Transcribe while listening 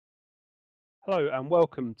Hello and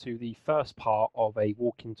welcome to the first part of a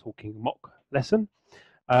walking talking mock lesson,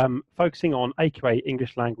 focusing on AQA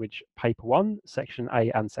English Language Paper 1, Section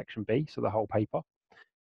A and Section B, so the whole paper.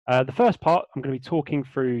 The first part, I'm going to be talking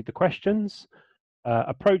through the questions,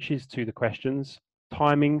 approaches to the questions,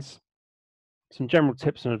 timings, some general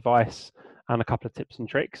tips and advice, and a couple of tips and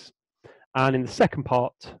tricks. And in the second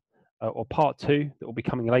part, or part 2, that will be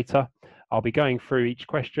coming later, I'll be going through each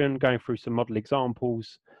question, going through some model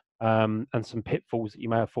examples, and some pitfalls that you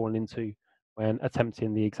may have fallen into when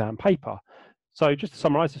attempting the exam paper. So just to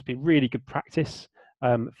summarise, this has been really good practice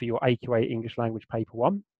for your AQA English Language Paper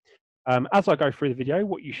 1. As I go through the video,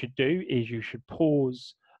 what you should do is you should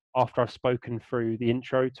pause after I've spoken through the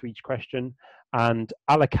intro to each question and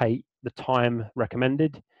allocate the time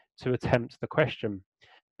recommended to attempt the question.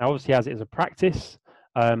 Now, obviously, as it is a practice,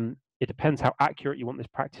 it depends how accurate you want this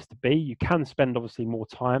practice to be. You can spend obviously more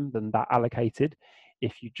time than that allocated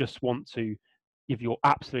if you just want to give your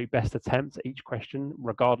absolute best attempt at each question,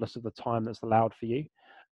 regardless of the time that's allowed for you.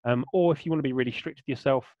 Or if you want to be really strict with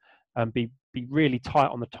yourself, be really tight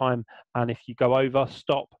on the time, and if you go over,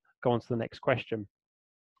 stop, go on to the next question.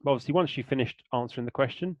 But obviously, once you've finished answering the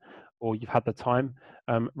question, or you've had the time,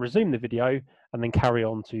 resume the video and then carry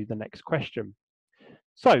on to the next question.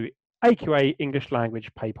 So, AQA English Language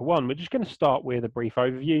Paper 1, we're just going to start with a brief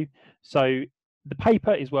overview. So, the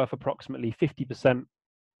paper is worth approximately 50%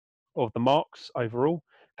 of the marks overall,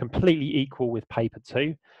 completely equal with paper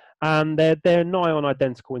 2. And they're nigh on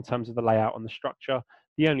identical in terms of the layout and the structure.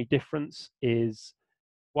 The only difference is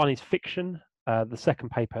one is fiction. The second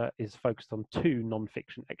paper is focused on 2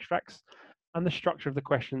 non-fiction extracts. And the structure of the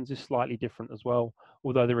questions is slightly different as well,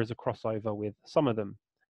 although there is a crossover with some of them.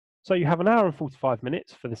 So you have an hour and 45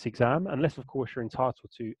 minutes for this exam, unless of course you're entitled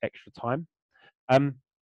to extra time.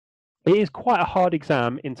 It is quite a hard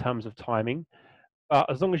exam in terms of timing, but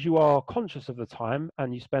as long as you are conscious of the time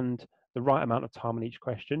and you spend the right amount of time on each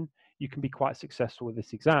question, you can be quite successful with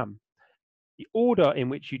this exam. The order in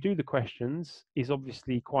which you do the questions is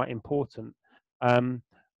obviously quite important.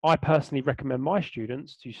 I personally recommend my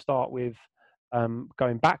students to start with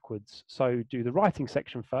going backwards. So do the writing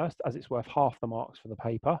section first, as it's worth half the marks for the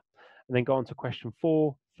paper, and then go on to question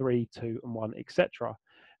 4, 3, 2, and 1, etc.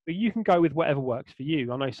 But you can go with whatever works for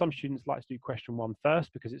you. I know some students like to do question 1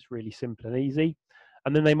 first because it's really simple and easy,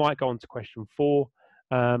 and then they might go on to question 4,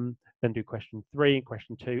 then do question 3 and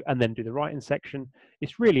question 2, and then do the writing section.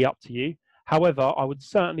 It's really up to you. However, I would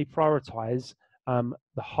certainly prioritize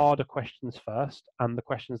the harder questions first and the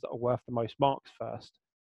questions that are worth the most marks first.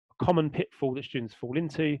 A common pitfall that students fall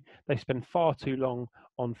into, they spend far too long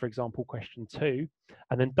on, for example, question 2,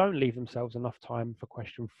 and then don't leave themselves enough time for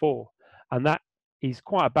question 4. And that is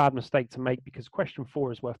quite a bad mistake to make because question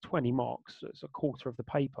 4 is worth 20 marks, so it's a quarter of the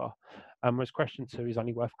paper, whereas question 2 is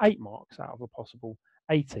only worth 8 marks out of a possible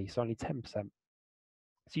 80, so only 10%. So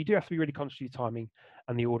you do have to be really conscious of your timing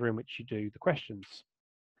and the order in which you do the questions.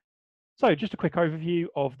 So just a quick overview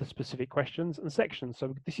of the specific questions and sections.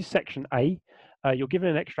 So this is section A. You're given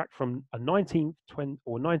an extract from a 19th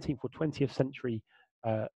or 20th century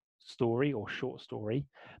story or short story.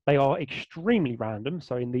 They are extremely random.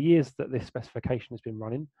 So in the years that this specification has been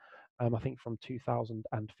running, I think from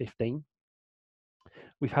 2015,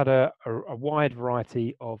 we've had a wide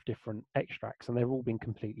variety of different extracts, and they've all been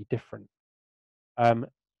completely different.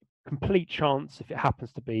 Complete chance if it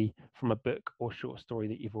happens to be from a book or short story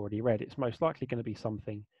that you've already read. It's most likely going to be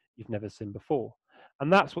something you've never seen before.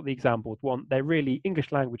 And that's what the exam board want. They're really,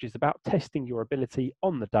 English language is about testing your ability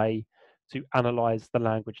on the day to analyze the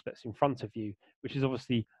language that's in front of you, which is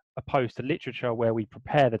obviously opposed to literature where we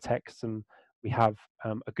prepare the texts and we have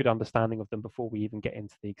a good understanding of them before we even get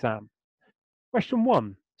into the exam. Question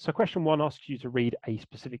 1. So question 1 asks you to read a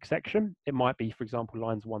specific section. It might be, for example,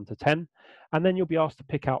 lines 1 to 10, and then you'll be asked to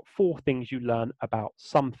pick out 4 things you learn about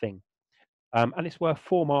something. And it's worth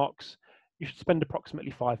 4 marks. You should spend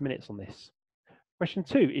approximately 5 minutes on this. Question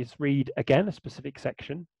 2 is read again a specific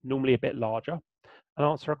section, normally a bit larger, and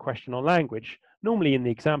answer a question on language. Normally in the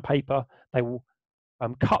exam paper, they will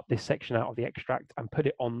cut this section out of the extract and put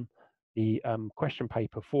it on the question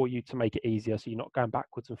paper for you to make it easier so you're not going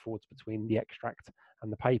backwards and forwards between the extract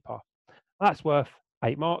and the paper. That's worth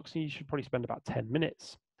 8 marks and you should probably spend about 10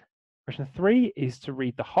 minutes. Question 3 is to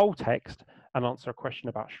read the whole text and answer a question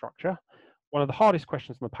about structure. One of the hardest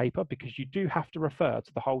questions on the paper because you do have to refer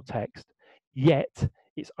to the whole text, yet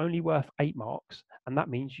it's only worth 8 marks, and that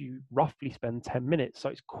means you roughly spend 10 minutes. So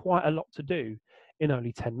it's quite a lot to do in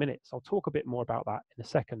only 10 minutes. I'll talk a bit more about that in a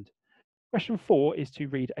second. Question 4 is to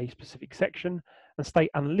read a specific section and state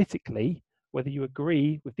analytically whether you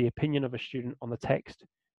agree with the opinion of a student on the text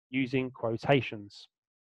using quotations.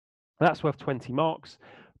 That's worth 20 marks,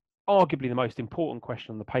 arguably the most important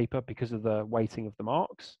question on the paper because of the weighting of the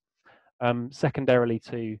marks, secondarily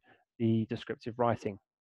to the descriptive writing.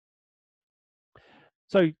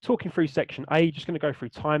 So talking through section A, just going to go through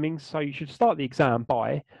timings. So you should start the exam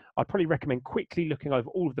by, I'd probably recommend quickly looking over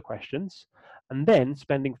all of the questions and then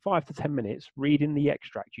spending 5 to 10 minutes reading the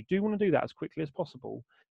extract. You do want to do that as quickly as possible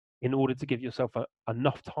in order to give yourself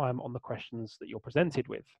enough time on the questions that you're presented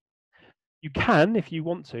with. You can, if you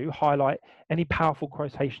want to, highlight any powerful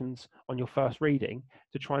quotations on your first reading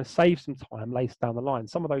to try and save some time later down the line.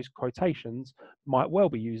 Some of those quotations might well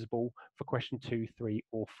be usable for question 2, 3,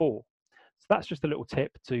 or 4. So that's just a little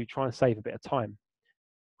tip to try and save a bit of time.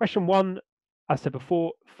 Question 1, as I said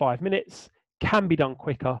before, 5 minutes, can be done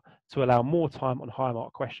quicker to allow more time on higher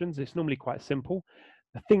mark questions. It's normally quite simple.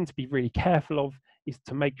 The thing to be really careful of is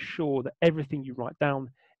to make sure that everything you write down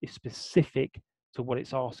is specific to what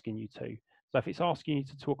it's asking you to. So if it's asking you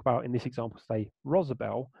to talk about, in this example, say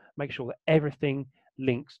Rosabelle, make sure that everything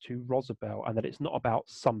links to Rosabelle and that it's not about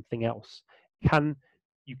something else.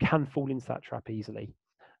 You can fall into that trap easily.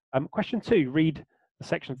 Question 2, read the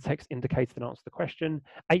section of the text indicated and answer the question.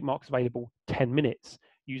 8 marks available, 10 minutes.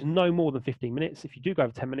 Use no more than 15 minutes. If you do go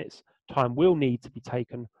over 10 minutes, time will need to be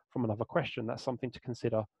taken from another question. That's something to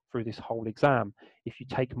consider through this whole exam. If you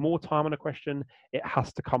take more time on a question, it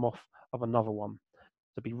has to come off of another one.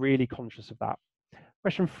 So be really conscious of that.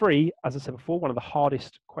 Question 3, as I said before, one of the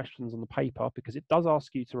hardest questions on the paper because it does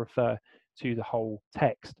ask you to refer to the whole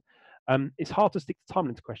text. It's hard to stick to time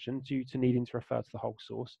into question due to needing to refer to the whole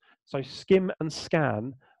source. So skim and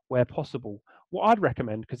scan where possible. What I'd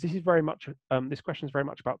recommend, because this is very much this question is very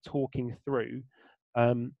much about talking through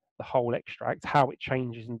the whole extract, how it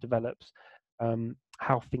changes and develops,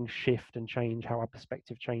 how things shift and change, how our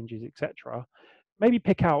perspective changes, etc. Maybe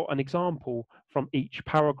pick out an example from each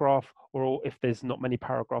paragraph, or if there's not many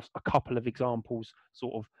paragraphs, a couple of examples,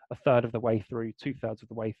 sort of a third of the way through, 2/3 of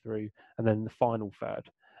the way through, and then the final third.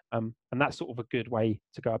 And that's sort of a good way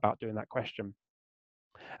to go about doing that question.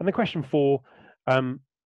 And then question 4,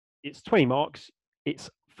 it's 20 marks.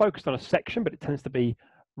 It's focused on a section, but it tends to be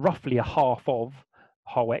roughly a half of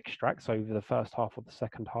the whole extract, so over the first half or the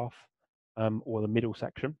second half, or the middle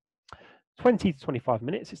section. 20 to 25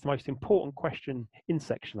 minutes. It's the most important question in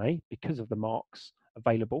section A because of the marks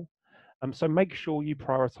available. So make sure you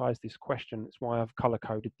prioritize this question. It's why I've color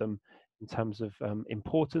coded them in terms of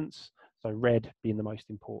importance. So red being the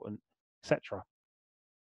most important, etc.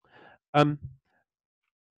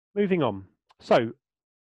 Moving on. So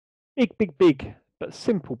big, but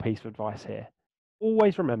simple piece of advice here.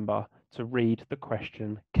 Always remember to read the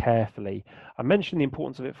question carefully. I mentioned the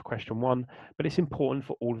importance of it for question 1, but it's important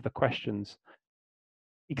for all of the questions.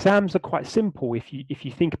 Exams are quite simple if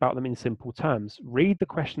you think about them in simple terms. Read the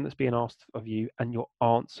question that's being asked of you and you're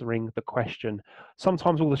answering the question.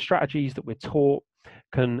 Sometimes all the strategies that we're taught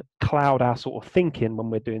can cloud our sort of thinking when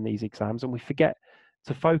we're doing these exams, and we forget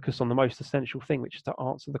to focus on the most essential thing, which is to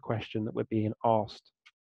answer the question that we're being asked.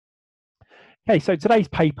 Okay, so today's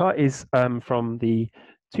paper is from the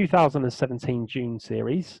 2017 June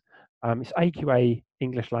series. It's AQA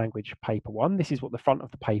English Language Paper 1. This is what the front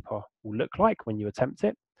of the paper will look like when you attempt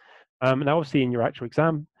it. Now, obviously, in your actual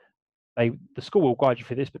exam, the school will guide you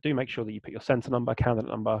through this, but do make sure that you put your centre number, candidate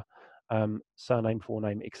number, surname,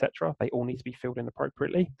 forename, etc. They all need to be filled in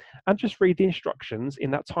appropriately. And just read the instructions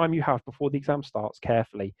in that time you have before the exam starts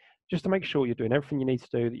carefully, just to make sure you're doing everything you need to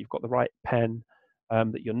do, that you've got the right pen,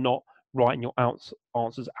 that you're not writing your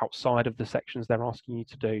answers outside of the sections they're asking you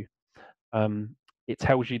to do. It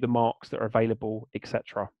tells you the marks that are available,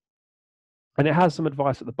 etc. And it has some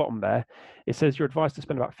advice at the bottom there. It says you're advised to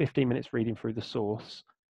spend about 15 minutes reading through the source.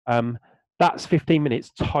 That's 15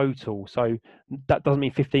 minutes total. So that doesn't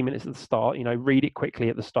mean 15 minutes at the start. Read it quickly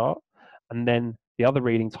at the start. And then the other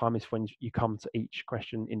reading time is when you come to each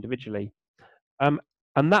question individually. And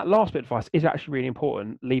that last bit of advice is actually really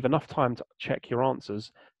important. Leave enough time to check your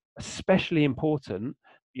answers, especially important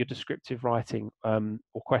your descriptive writing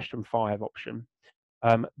or question 5 option.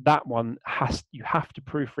 That one you have to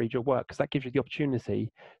proofread your work because that gives you the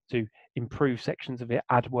opportunity to improve sections of it,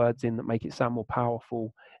 add words in that make it sound more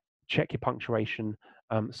powerful, check your punctuation,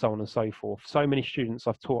 so on and so forth. So many students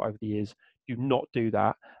I've taught over the years do not do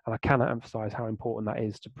that, and I cannot emphasize how important that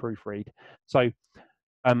is to proofread. So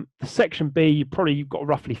the section B, you've got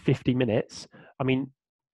roughly 50 minutes. I mean,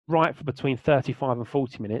 write for between 35 and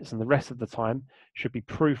 40 minutes, and the rest of the time should be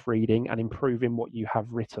proofreading and improving what you have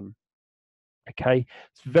written. Okay,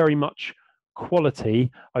 it's very much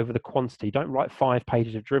quality over the quantity. Don't write 5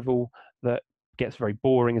 pages of drivel that gets very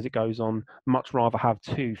boring as it goes on. Much rather have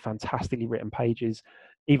 2 fantastically written pages,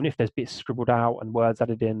 even if there's bits scribbled out and words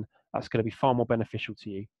added in. That's going to be far more beneficial to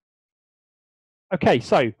you. Okay,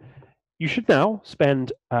 so you should now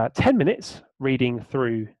spend 10 minutes reading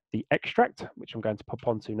through the extract, which I'm going to pop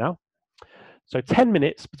onto now. So 10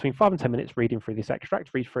 minutes, between 5 and 10 minutes reading through this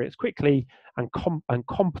extract. Read through it as quickly and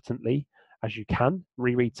competently as you can.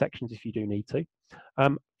 Reread sections if you do need to.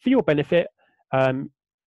 For your benefit, by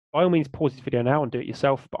all means pause this video now and do it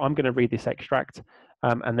yourself, but I'm going to read this extract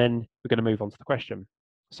and then we're going to move on to the question.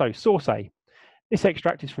 So source A. This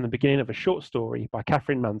extract is from the beginning of a short story by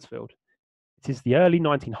Catherine Mansfield. It is the early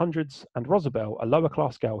 1900s and Rosabelle, a lower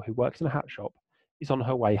class girl who works in a hat shop, is on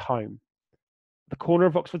her way home. At the corner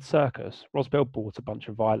of Oxford Circus, Rosabelle bought a bunch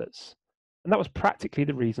of violets. And that was practically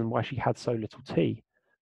the reason why she had so little tea.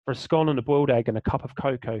 For a scone and a boiled egg and a cup of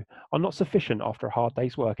cocoa are not sufficient after a hard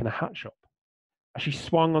day's work in a hat shop. As she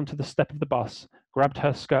swung onto the step of the bus, grabbed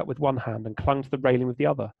her skirt with one hand and clung to the railing with the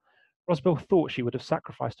other, Rosabelle thought she would have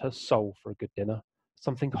sacrificed her soul for a good dinner,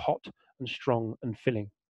 something hot and strong and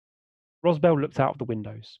filling. Rosabelle looked out of the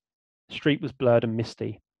windows. The street was blurred and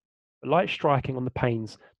misty. The light striking on the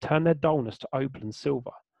panes turned their dullness to opal and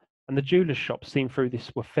silver, and the jewellers' shops seen through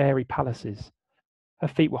this were fairy palaces. Her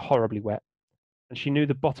feet were horribly wet, and she knew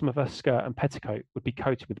the bottom of her skirt and petticoat would be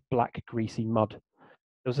coated with black, greasy mud.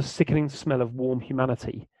 There was a sickening smell of warm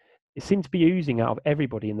humanity. It seemed to be oozing out of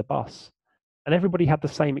everybody in the bus, and everybody had the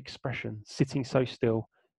same expression, sitting so still,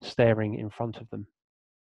 staring in front of them.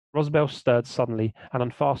 Rosabelle stirred suddenly and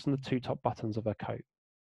unfastened the two top buttons of her coat.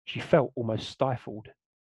 She felt almost stifled.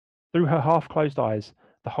 Through her half-closed eyes,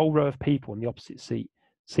 the whole row of people in the opposite seat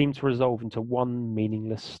seemed to resolve into one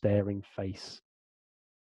meaningless, staring face.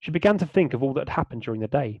 She began to think of all that had happened during the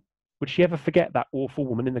day. Would she ever forget that awful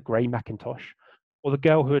woman in the grey mackintosh, or the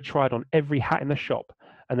girl who had tried on every hat in the shop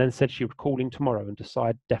and then said she would call in tomorrow and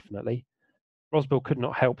decide definitely? Rosabelle could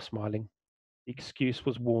not help smiling. The excuse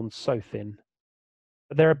was worn so thin.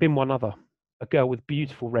 But there had been one other, a girl with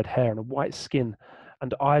beautiful red hair and a white skin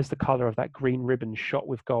and eyes the colour of that green ribbon shot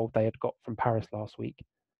with gold they had got from Paris last week.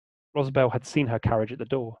 Rosabelle had seen her carriage at the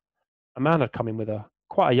door. A man had come in with her,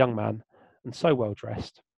 quite a young man, and so well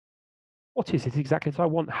dressed. "What is it exactly that I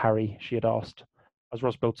want, Harry?" she had asked, as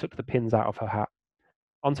Rosabelle took the pins out of her hat,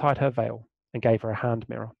 untied her veil, and gave her a hand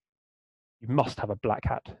mirror. "You must have a black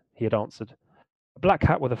hat," he had answered. "A black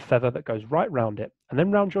hat with a feather that goes right round it, and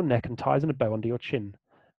then round your neck and ties in a bow under your chin,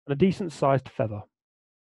 and a decent-sized feather."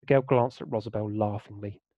 The girl glanced at Rosabelle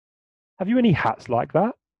laughingly. "Have you any hats like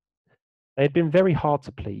that?" They had been very hard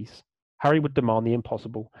to please. Harry would demand the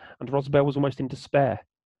impossible, and Rosabelle was almost in despair.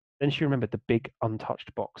 Then she remembered the big,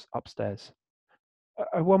 untouched box upstairs.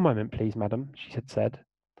 One moment, please, madam," she had said.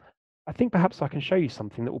 "I think perhaps I can show you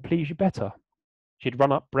something that will please you better." She had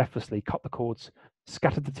run up breathlessly, cut the cords,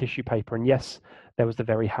 scattered the tissue paper, and yes, there was the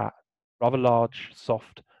very hat, rather large,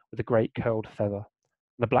 soft, with a great curled feather,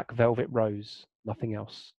 and a black velvet rose, nothing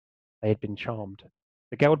else. They had been charmed.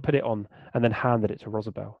 The girl had put it on and then handed it to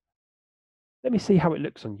Rosabelle. "Let me see how it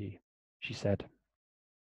looks on you," she said.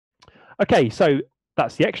 Okay, so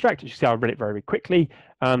that's the extract. As you see, I read it very, very quickly,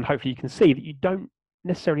 and hopefully you can see that you don't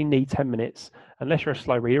necessarily need 10 minutes unless you're a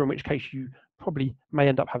slow reader, in which case you probably may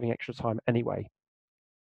end up having extra time anyway.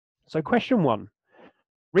 So question 1,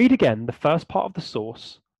 read again the first part of the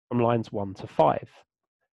source from lines 1 to 5.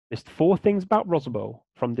 List 4 things about Rosabelle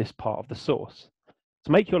from this part of the source.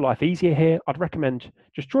 To make your life easier here, I'd recommend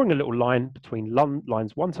just drawing a little line between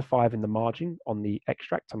lines 1 to 5 in the margin on the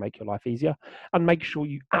extract to make your life easier, and make sure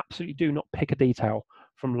you absolutely do not pick a detail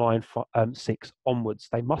from line 6 onwards.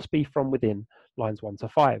 They must be from within lines 1 to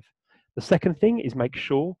 5. The second thing is make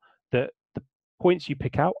sure that the points you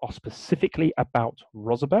pick out are specifically about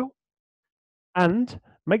Rosabelle, and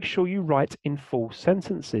make sure you write in full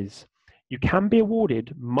sentences. You can be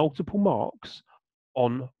awarded multiple marks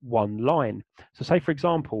on one line. So say, for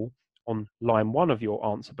example, on line 1 of your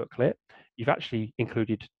answer booklet, you've actually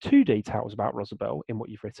included 2 details about Rosabelle in what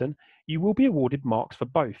you've written. You will be awarded marks for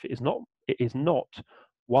both. It is not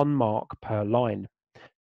 1 mark per line.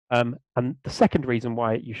 And the second reason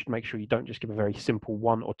why you should make sure you don't just give a very simple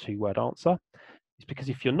 1 or 2 word answer is because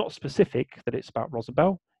if you're not specific that it's about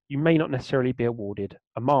Rosabelle, you may not necessarily be awarded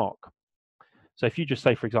a mark. So if you just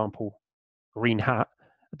say, for example, green hat,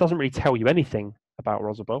 it doesn't really tell you anything about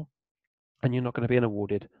Rosabelle, and you're not going to be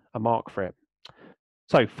awarded a mark for it.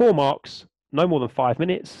 So 4 marks, no more than 5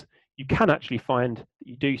 minutes. You can actually find that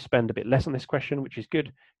you do spend a bit less on this question, which is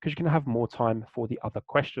good because you can have more time for the other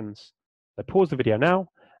questions. So pause the video now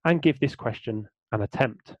and give this question an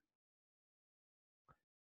attempt.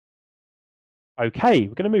 Okay,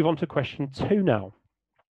 we're going to move on to question 2 now.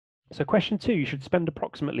 So question 2, you should spend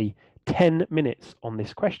approximately 10 minutes on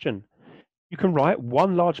this question. You can write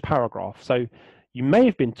 1 large paragraph. So You may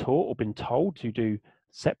have been taught or been told to do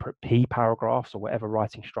separate P paragraphs or whatever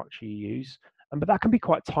writing structure you use, but that can be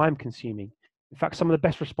quite time consuming. In fact, some of the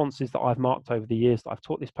best responses that I've marked over the years that I've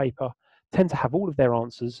taught this paper tend to have all of their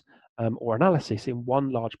answers or analysis in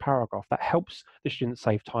one large paragraph. That helps the students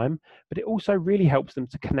save time, but it also really helps them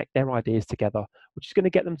to connect their ideas together, which is going to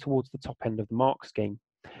get them towards the top end of the mark scheme.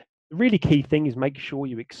 The really key thing is make sure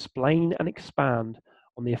you explain and expand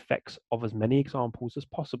on the effects of as many examples as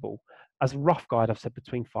possible. As a rough guide, I've said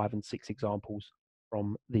between 5 and 6 examples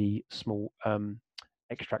from the small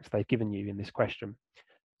extracts they've given you in this question.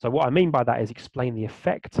 So what I mean by that is explain the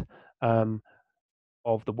effect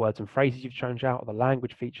of the words and phrases you've chosen out, or the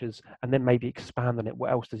language features, and then maybe expand on it. What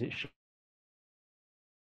else does it show?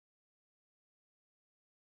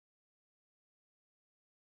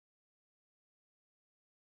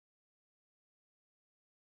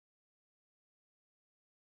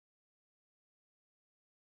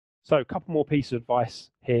 So a couple more pieces of advice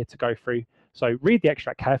here to go through. So read the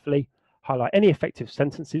extract carefully, highlight any effective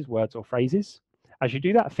sentences, words or phrases. As you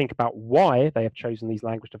do that, think about why they have chosen these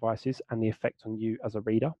language devices and the effect on you as a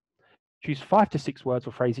reader. Choose 5 to 6 words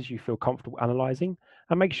or phrases you feel comfortable analysing,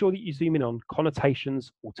 and make sure that you zoom in on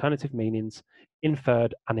connotations, alternative meanings,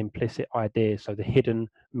 inferred and implicit ideas, so the hidden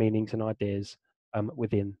meanings and ideas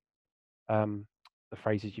within the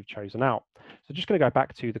phrases you've chosen out. So just going to go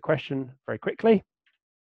back to the question very quickly.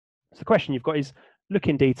 So the question you've got is, look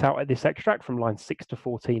in detail at this extract from lines 6 to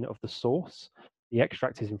 14 of the source. The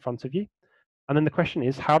extract is in front of you. And then the question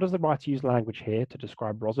is, how does the writer use language here to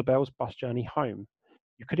describe Rosabel's bus journey home?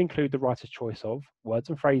 You could include the writer's choice of words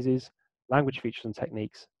and phrases, language features and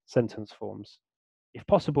techniques, sentence forms. If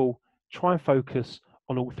possible, try and focus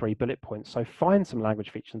on all 3 bullet points. So find some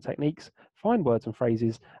language features and techniques, find words and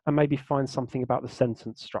phrases, and maybe find something about the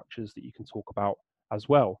sentence structures that you can talk about as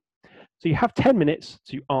well. So you have 10 minutes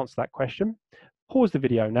to answer that question. Pause the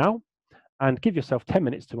video now and give yourself 10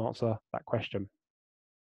 minutes to answer that question.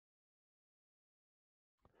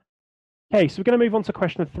 Okay, so we're going to move on to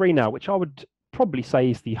question 3 now, which I would probably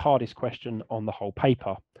say is the hardest question on the whole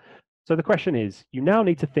paper. So the question is, you now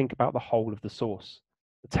need to think about the whole of the source.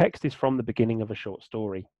 The text is from the beginning of a short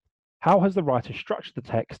story. How has the writer structured the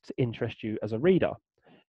text to interest you as a reader?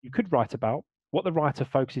 You could write about what the writer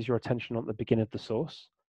focuses your attention on at the beginning of the source,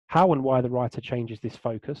 how and why the writer changes this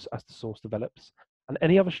focus as the source develops, and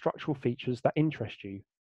any other structural features that interest you.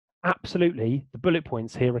 Absolutely, the bullet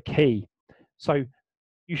points here are key. So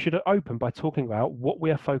you should open by talking about what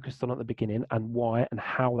we are focused on at the beginning and why and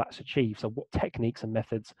how that's achieved. So what techniques and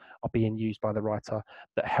methods are being used by the writer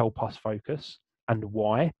that help us focus and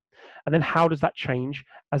why? And then how does that change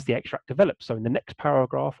as the extract develops? So in the next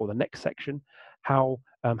paragraph or the next section, how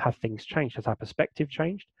have things changed? Has our perspective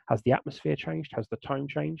changed? Has the atmosphere changed? Has the tone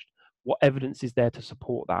changed? What evidence is there to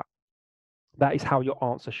support that? That is how your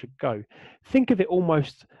answer should go. Think of it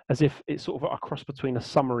almost as if it's sort of a cross between a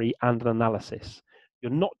summary and an analysis.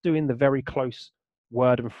 You're not doing the very close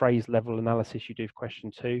word and phrase level analysis you do for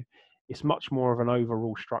question 2. It's much more of an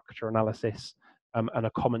overall structure analysis and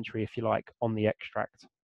a commentary, if you like, on the extract.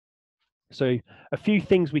 So a few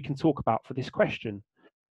things we can talk about for this question.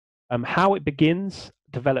 How it begins,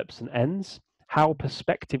 develops and ends, how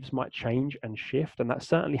perspectives might change and shift, and that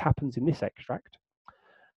certainly happens in this extract.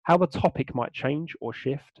 How the topic might change or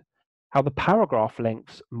shift, how the paragraph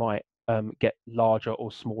lengths might get larger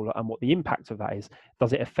or smaller, and what the impact of that is.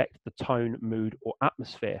 Does it affect the tone, mood, or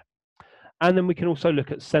atmosphere? And then we can also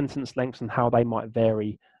look at sentence lengths and how they might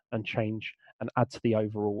vary and change and add to the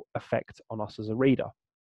overall effect on us as a reader.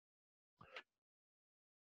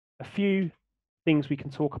 A few things we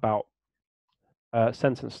can talk about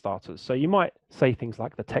sentence starters. So you might say things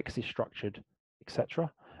like the text is structured,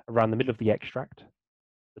 etc., around the middle of the extract,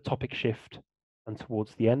 the topic shift, and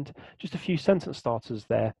towards the end. Just a few sentence starters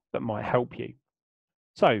there that might help you.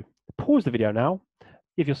 So pause the video now,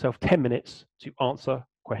 give yourself 10 minutes to answer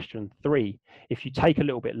question 3. If you take a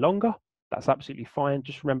little bit longer, that's absolutely fine.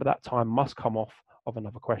 Just remember that time must come off of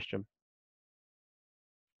another question.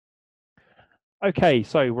 Okay,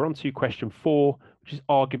 so we're on to question 4, which is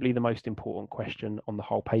arguably the most important question on the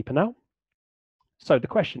whole paper now. So the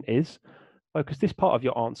question is, focus this part of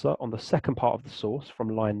your answer on the second part of the source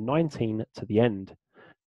from line 19 to the end.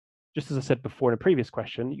 Just as I said before in a previous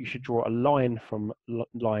question, you should draw a line from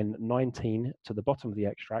line 19 to the bottom of the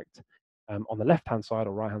extract on the left-hand side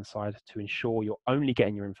or right-hand side to ensure you're only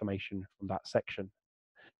getting your information from that section.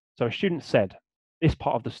 So a student said, this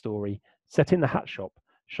part of the story, set in the hat shop,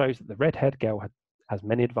 shows that the red-haired girl has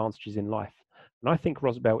many advantages in life, and I think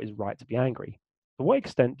Rosabel is right to be angry. To what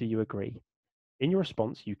extent do you agree? In your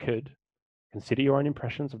response, you could consider your own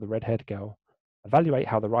impressions of the red-haired girl, Evaluate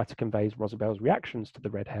how the writer conveys Rosabelle's reactions to the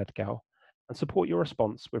red-haired girl, and support your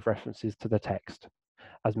response with references to the text.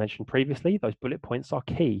 As mentioned previously, those bullet points are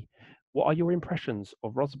key. What are your impressions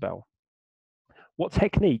of Rosabelle? What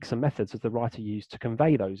techniques and methods has the writer used to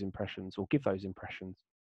convey those impressions or give those impressions?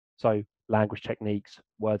 So, language techniques,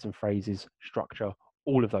 words and phrases, structure,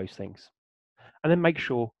 all of those things. And then make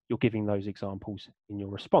sure you're giving those examples in your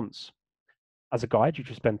response. As a guide, you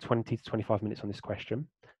should spend 20 to 25 minutes on this question.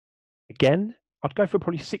 Again, I'd go for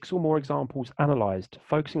probably 6 or more examples analysed,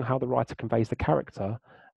 focusing on how the writer conveys the character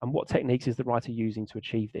and what techniques is the writer using to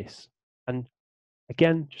achieve this. And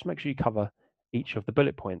again, just make sure you cover each of the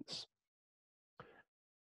bullet points.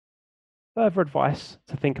 Further advice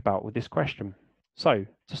to think about with this question. So,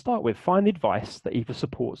 to start with, find the advice that either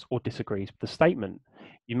supports or disagrees with the statement.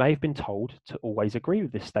 You may have been told to always agree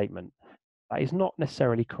with this statement. That is not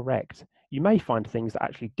necessarily correct. You may find things that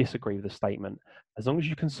actually disagree with the statement. As long as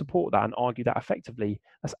you can support that and argue that effectively,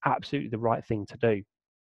 that's absolutely the right thing to do.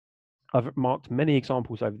 I've marked many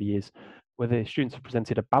examples over the years where the students have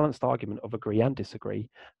presented a balanced argument of agree and disagree.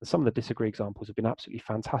 And some of the disagree examples have been absolutely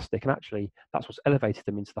fantastic. And actually, that's what's elevated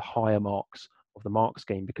them into the higher marks of the mark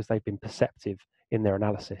scheme because they've been perceptive in their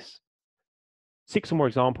analysis. 6 or more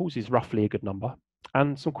examples is roughly a good number.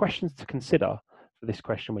 And some questions to consider for this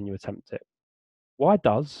question when you attempt it. Why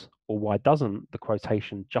does or why doesn't the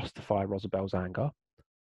quotation justify Rosabelle's anger?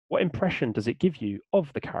 What impression does it give you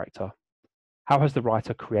of the character? How has the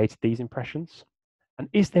writer created these impressions? And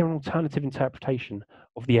is there an alternative interpretation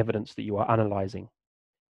of the evidence that you are analysing?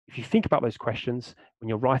 If you think about those questions when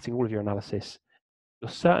you're writing all of your analysis, you're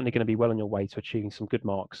certainly going to be well on your way to achieving some good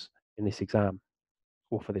marks in this exam,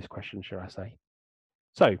 or for this question, should I say.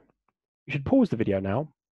 So, you should pause the video now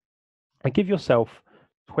and give yourself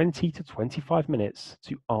 20 to 25 minutes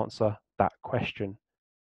to answer that question.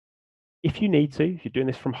 If you need to, if you're doing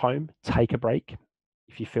this from home, take a break.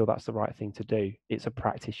 If you feel that's the right thing to do, it's a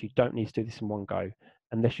practice. You don't need to do this in one go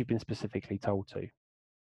unless you've been specifically told to.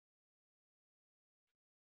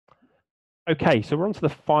 Okay, so we're on to the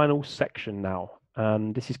final section now.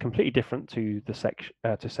 And this is completely different to the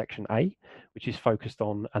section A, which is focused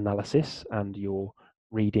on analysis and your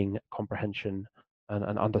reading comprehension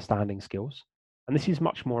and understanding skills. And this is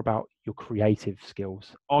much more about your creative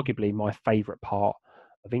skills, arguably my favorite part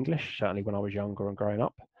of English, certainly when I was younger and growing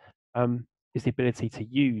up, is the ability to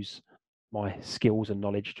use my skills and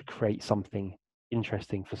knowledge to create something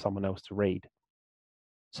interesting for someone else to read.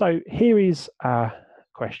 So here is a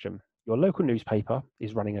question. Your local newspaper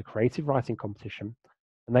is running a creative writing competition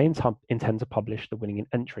and they intend to publish the winning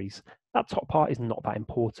entries. That top part is not that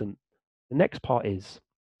important. The next part is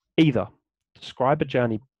either describe a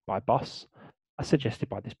journey by bus as suggested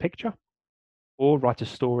by this picture, or write a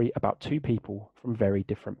story about 2 people from very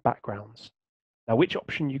different backgrounds. Now, which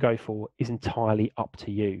option you go for is entirely up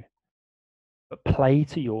to you, but play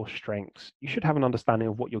to your strengths. You should have an understanding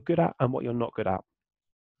of what you're good at and what you're not good at.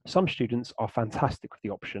 Some students are fantastic with the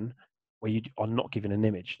option where you are not given an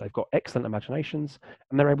image. They've got excellent imaginations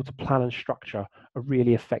and they're able to plan and structure a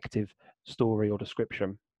really effective story or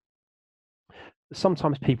description.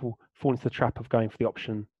 Sometimes people fall into the trap of going for the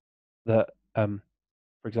option that,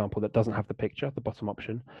 for example, that doesn't have the picture, the bottom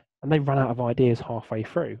option, and they run out of ideas halfway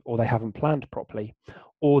through, or they haven't planned properly,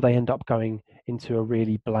 or they end up going into a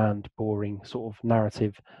really bland, boring sort of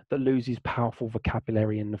narrative that loses powerful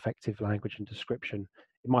vocabulary and effective language and description.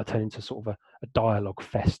 It might turn into sort of a dialogue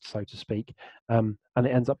fest, so to speak, and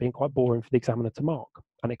it ends up being quite boring for the examiner to mark,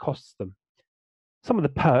 and it costs them. Some of the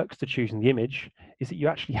perks to choosing the image is that you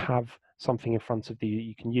actually have something in front of you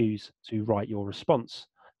you can use to write your response.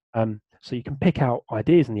 So you can pick out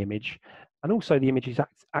ideas in the image, and also the image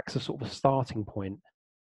acts as sort of a starting point.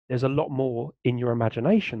 There's a lot more in your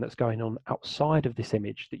imagination that's going on outside of this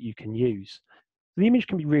image that you can use. The image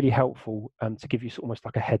can be really helpful to give you almost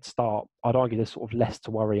like a head start. I'd argue there's sort of less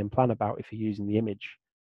to worry and plan about if you're using the image.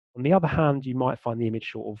 On the other hand, you might find the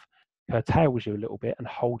image sort of curtails you a little bit and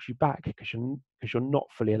holds you back because you're not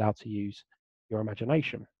fully allowed to use your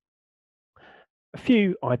imagination. A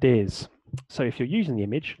few ideas. So if you're using the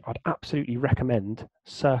image, I'd absolutely recommend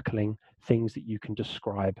circling things that you can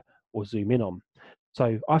describe or zoom in on.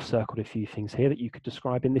 So I've circled a few things here that you could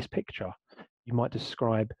describe in this picture. You might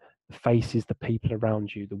describe the faces, the people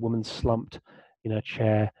around you, the woman slumped in her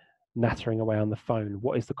chair, nattering away on the phone.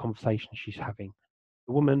 What is the conversation she's having?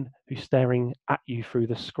 The woman who's staring at you through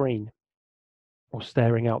the screen or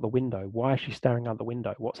staring out the window. Why is she staring out the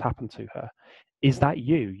window? What's happened to her? Is that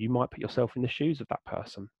you? You might put yourself in the shoes of that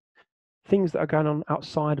person. Things that are going on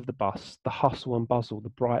outside of the bus, the hustle and bustle, the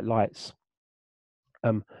bright lights,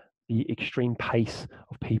 the extreme pace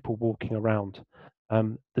of people walking around.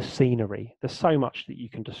 the scenery. There's so much that you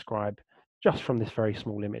can describe just from this very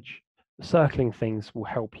small image. The circling things will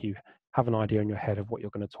help you have an idea in your head of what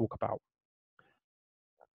you're going to talk about.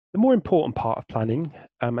 The more important part of planning,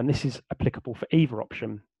 and this is applicable for either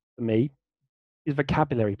option for me, is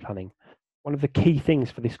vocabulary planning. One of the key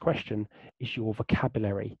things for this question is your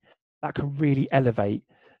vocabulary. That can really elevate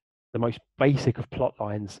the most basic of plot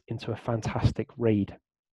lines into a fantastic read.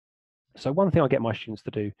 So one thing I get my students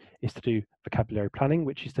to do is to do vocabulary planning,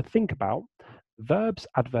 which is to think about verbs,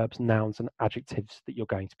 adverbs, nouns, and adjectives that you're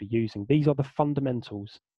going to be using. These are the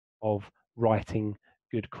fundamentals of writing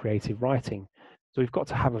good creative writing. So we've got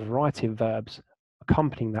to have a variety of verbs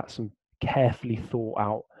accompanying that some carefully thought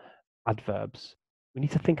out adverbs. We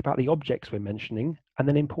need to think about the objects we're mentioning, and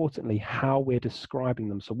then importantly, how we're describing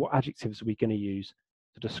them. So what adjectives are we going to use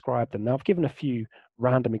to describe them? Now, I've given a few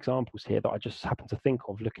random examples here that I just happen to think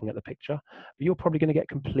of looking at the picture, but you're probably going to get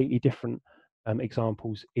completely different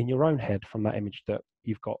examples in your own head from that image that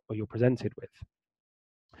you've got or you're presented with.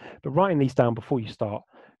 But writing these down before you start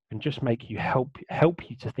can just make you help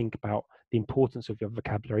you to think about the importance of your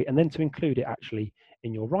vocabulary and then to include it actually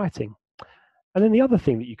in your writing. And then the other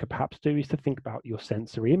thing that you could perhaps do is to think about your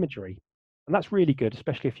sensory imagery. And that's really good,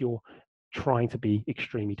 especially if you're trying to be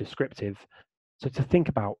extremely descriptive. So to think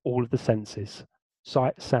about all of the senses,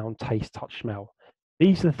 sight, sound, taste, touch, smell.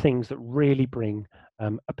 These are the things that really bring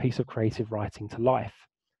a piece of creative writing to life.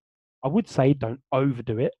 I would say don't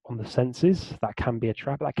overdo it on the senses. That can be a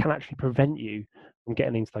trap. That can actually prevent you from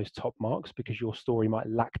getting into those top marks because your story might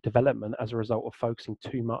lack development as a result of focusing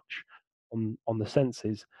too much on the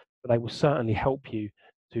senses. But they will certainly help you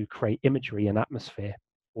to create imagery and atmosphere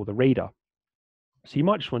for the reader. So you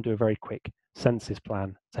might just want to do a very quick senses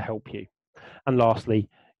plan to help you. And lastly,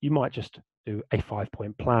 you might just do a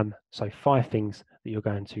 5-point plan. So 5 things that you're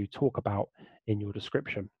going to talk about in your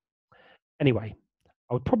description. Anyway,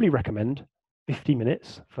 I would probably recommend 50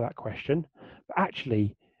 minutes for that question, but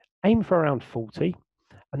actually aim for around 40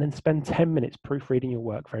 and then spend 10 minutes proofreading your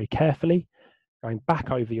work very carefully, going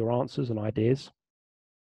back over your answers and ideas,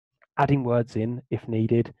 adding words in if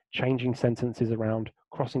needed, changing sentences around,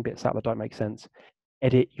 crossing bits out that don't make sense.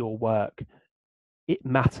 Edit your work. It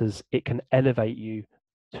matters. It can elevate you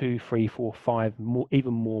 2, 3, 4, 5, more,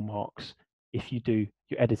 even more marks if you do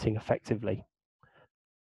your editing effectively.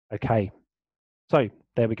 Okay, so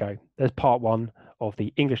there we go. There's part 1 of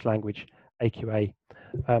the English language AQA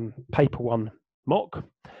paper 1 mock.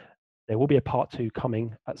 There will be a part 2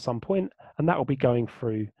 coming at some point, and that will be going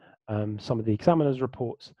through some of the examiner's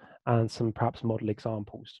reports and some perhaps model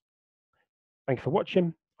examples. Thank you for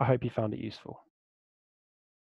watching. I hope you found it useful.